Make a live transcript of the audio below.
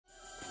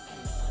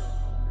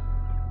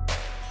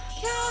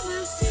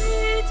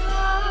Chemistry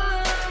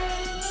time.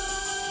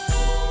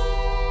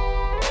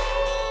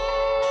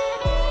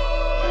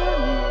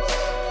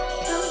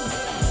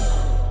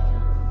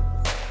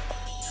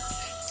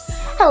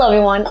 Hello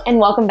everyone, and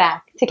welcome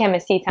back to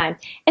Chemistry Time.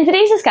 In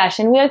today's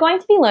discussion, we are going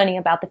to be learning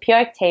about the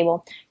periodic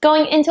table,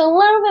 going into a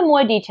little bit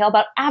more detail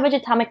about average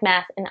atomic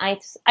mass and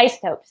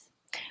isotopes.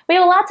 We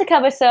have a lot to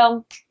cover,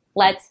 so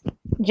let's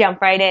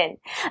jump right in.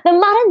 The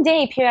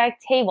modern-day periodic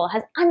table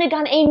has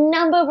undergone a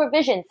number of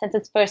revisions since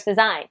its first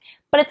design,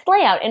 but its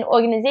layout and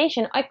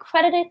organization are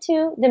credited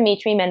to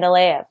Dmitry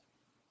Mendeleev.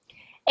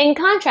 In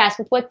contrast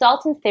with what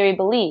Dalton's theory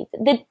believed,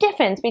 the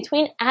difference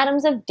between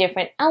atoms of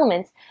different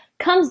elements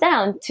comes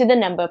down to the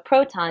number of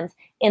protons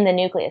in the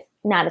nucleus,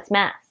 not its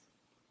mass.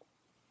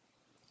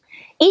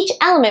 Each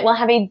element will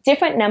have a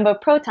different number of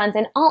protons,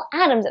 and all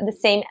atoms of the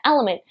same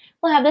element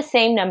will have the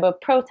same number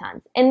of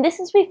protons, and this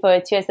is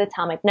referred to as the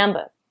atomic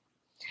number.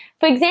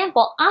 For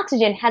example,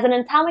 oxygen has an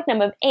atomic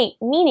number of 8,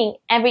 meaning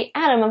every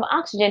atom of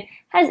oxygen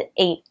has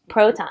 8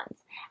 protons.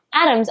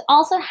 Atoms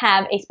also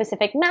have a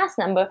specific mass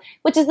number,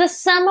 which is the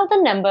sum of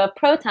the number of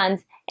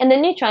protons and the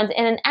neutrons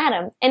in an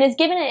atom, and is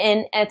given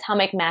in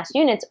atomic mass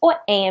units, or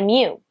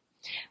AMU,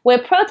 where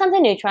protons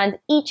and neutrons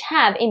each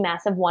have a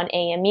mass of 1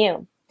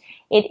 AMU.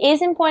 It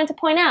is important to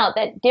point out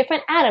that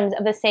different atoms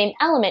of the same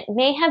element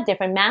may have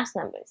different mass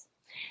numbers.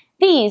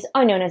 These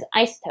are known as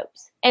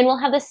isotopes, and will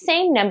have the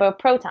same number of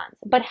protons,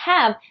 but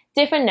have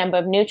different number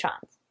of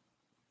neutrons.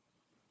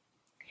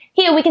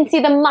 Here we can see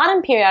the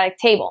modern periodic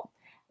table.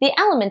 The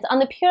elements on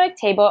the periodic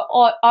table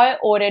are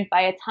ordered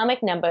by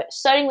atomic number,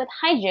 starting with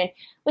hydrogen,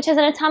 which has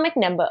an atomic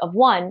number of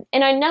 1,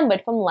 and are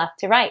numbered from left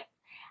to right.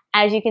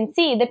 As you can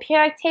see, the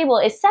periodic table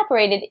is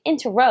separated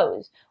into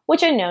rows,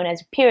 which are known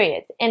as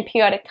periods, and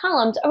periodic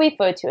columns are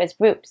referred to as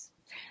groups.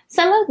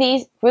 Some of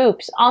these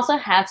groups also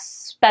have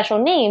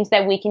special names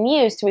that we can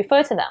use to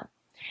refer to them.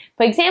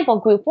 For example,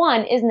 group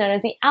 1 is known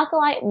as the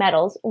alkali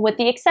metals, with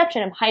the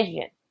exception of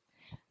hydrogen.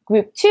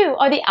 Group 2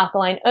 are the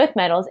alkaline earth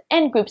metals,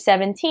 and group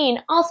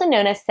 17, also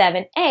known as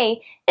 7A,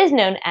 is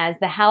known as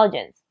the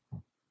halogens.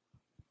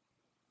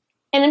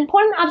 An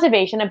important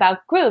observation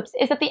about groups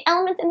is that the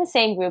elements in the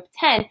same group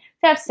tend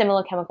to have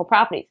similar chemical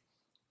properties.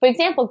 For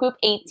example, group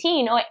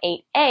 18, or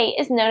 8A,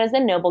 is known as the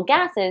noble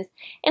gases,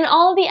 and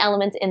all of the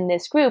elements in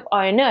this group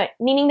are inert,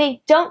 meaning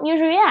they don't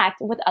usually react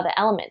with other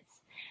elements.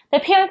 The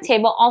periodic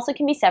table also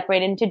can be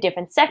separated into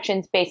different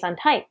sections based on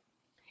type.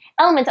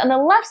 Elements on the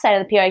left side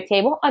of the periodic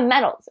table are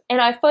metals, and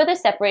are further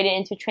separated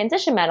into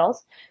transition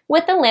metals,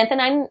 with the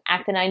lanthanide and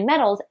actinide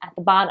metals at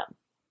the bottom.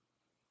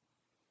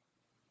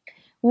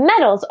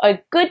 Metals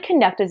are good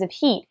conductors of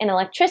heat and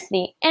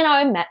electricity, and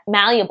are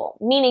malleable,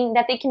 meaning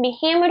that they can be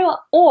hammered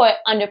or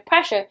under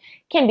pressure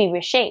can be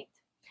reshaped.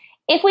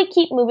 If we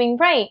keep moving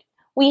right,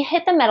 we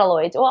hit the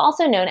metalloids, or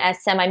also known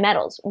as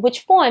semimetals,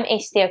 which form a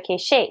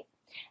staircase shape.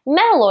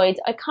 Metalloids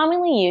are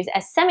commonly used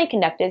as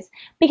semiconductors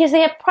because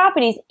they have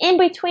properties in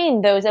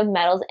between those of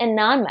metals and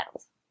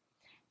nonmetals.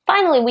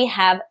 Finally, we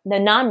have the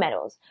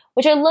nonmetals,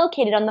 which are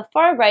located on the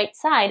far right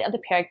side of the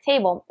periodic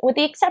table, with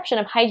the exception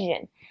of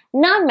hydrogen.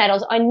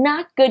 Nonmetals are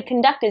not good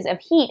conductors of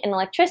heat and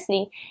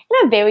electricity,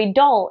 and are very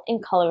dull in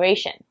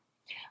coloration.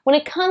 When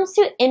it comes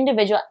to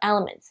individual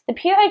elements, the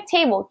periodic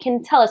table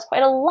can tell us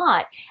quite a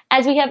lot,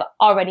 as we have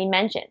already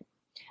mentioned.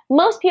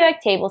 Most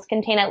periodic tables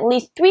contain at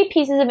least 3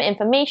 pieces of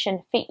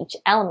information for each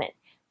element.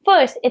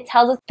 First, it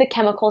tells us the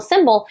chemical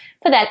symbol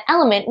for that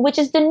element, which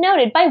is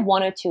denoted by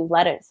 1 or 2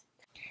 letters.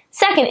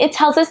 Second, it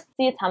tells us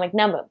the atomic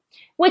number,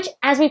 which,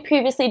 as we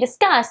previously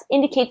discussed,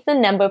 indicates the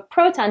number of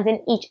protons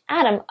in each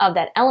atom of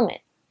that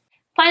element.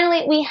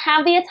 Finally, we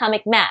have the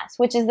atomic mass,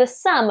 which is the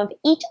sum of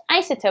each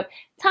isotope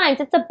times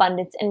its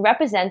abundance and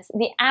represents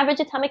the average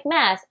atomic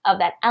mass of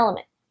that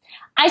element.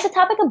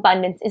 Isotopic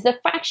abundance is the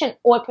fraction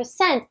or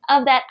percent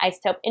of that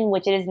isotope in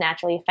which it is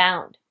naturally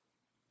found.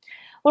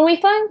 When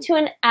referring to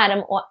an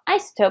atom or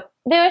isotope,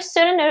 there are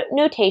certain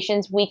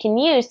notations we can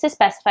use to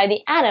specify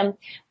the atom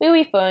we're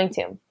referring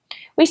to.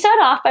 We start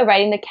off by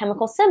writing the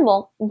chemical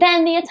symbol,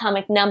 then the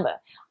atomic number,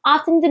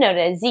 often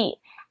denoted as Z,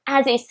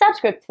 as a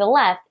subscript to the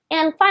left,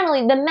 and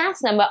finally the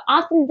mass number,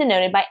 often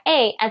denoted by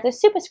A as a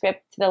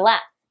superscript to the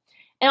left.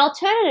 An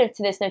alternative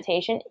to this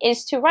notation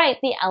is to write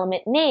the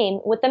element name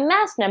with the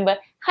mass number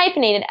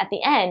hyphenated at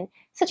the end,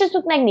 such as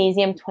with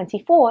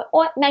magnesium-24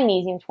 or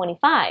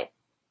magnesium-25.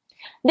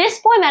 This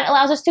format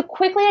allows us to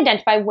quickly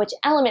identify which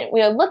element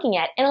we are looking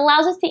at, and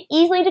allows us to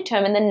easily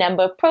determine the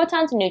number of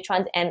protons,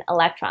 neutrons, and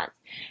electrons.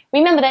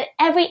 Remember that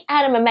every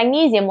atom of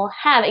magnesium will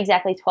have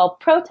exactly 12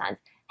 protons,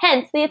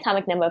 hence the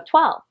atomic number of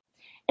 12.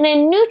 In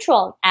a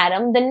neutral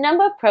atom, the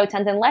number of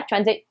protons and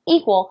electrons are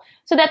equal,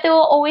 so that there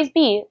will always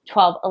be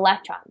 12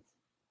 electrons.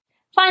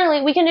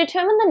 Finally, we can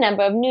determine the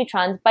number of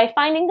neutrons by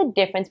finding the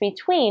difference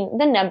between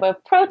the number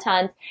of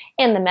protons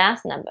and the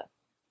mass number.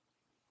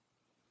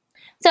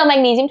 So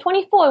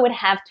magnesium-24 would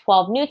have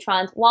 12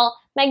 neutrons, while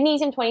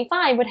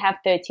magnesium-25 would have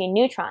 13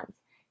 neutrons.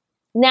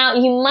 Now,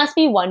 you must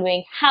be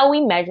wondering how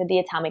we measure the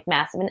atomic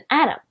mass of an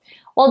atom.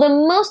 while the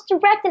most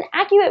direct and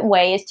accurate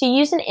way is to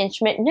use an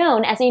instrument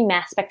known as a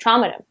mass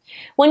spectrometer.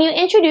 When you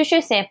introduce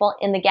your sample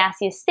in the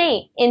gaseous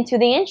state into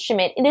the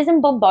instrument, it is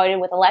bombarded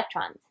with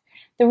electrons.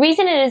 The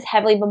reason it is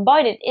heavily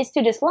bombarded is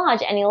to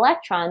dislodge any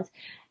electrons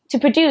to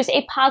produce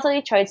a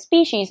positively charged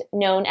species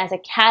known as a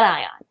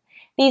cation.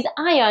 These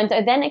ions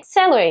are then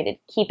accelerated.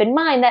 Keep in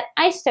mind that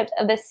isotopes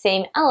of the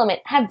same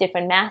element have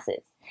different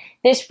masses.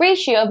 This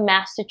ratio of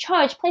mass to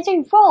charge plays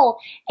a role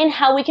in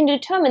how we can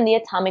determine the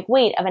atomic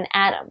weight of an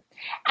atom.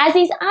 As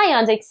these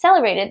ions are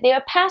accelerated, they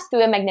are passed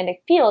through a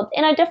magnetic field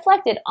and are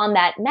deflected on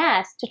that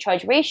mass to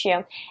charge ratio,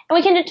 and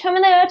we can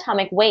determine their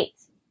atomic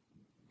weights.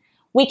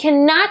 We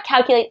cannot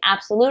calculate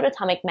absolute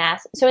atomic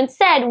mass, so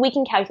instead we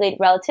can calculate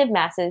relative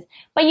masses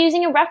by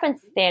using a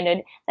reference standard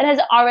that has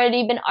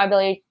already been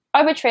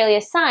arbitrarily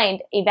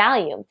assigned a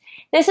value.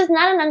 This is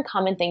not an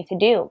uncommon thing to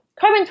do.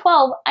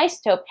 Carbon-12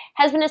 isotope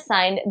has been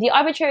assigned the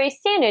arbitrary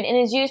standard and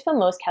is used for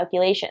most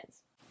calculations.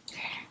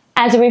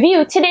 As a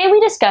review, today we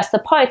discussed the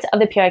parts of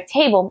the periodic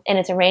table and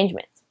its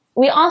arrangements.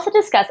 We also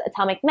discussed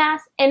atomic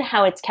mass and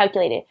how it's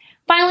calculated.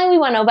 Finally, we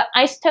went over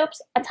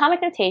isotopes,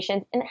 atomic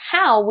notations, and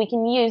how we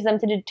can use them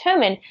to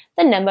determine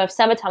the number of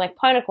subatomic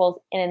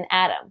particles in an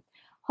atom.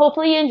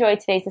 Hopefully you enjoyed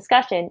today's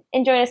discussion,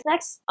 and join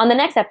us on the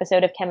next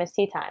episode of Chemist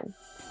Tea Time.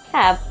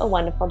 Have a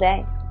wonderful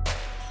day.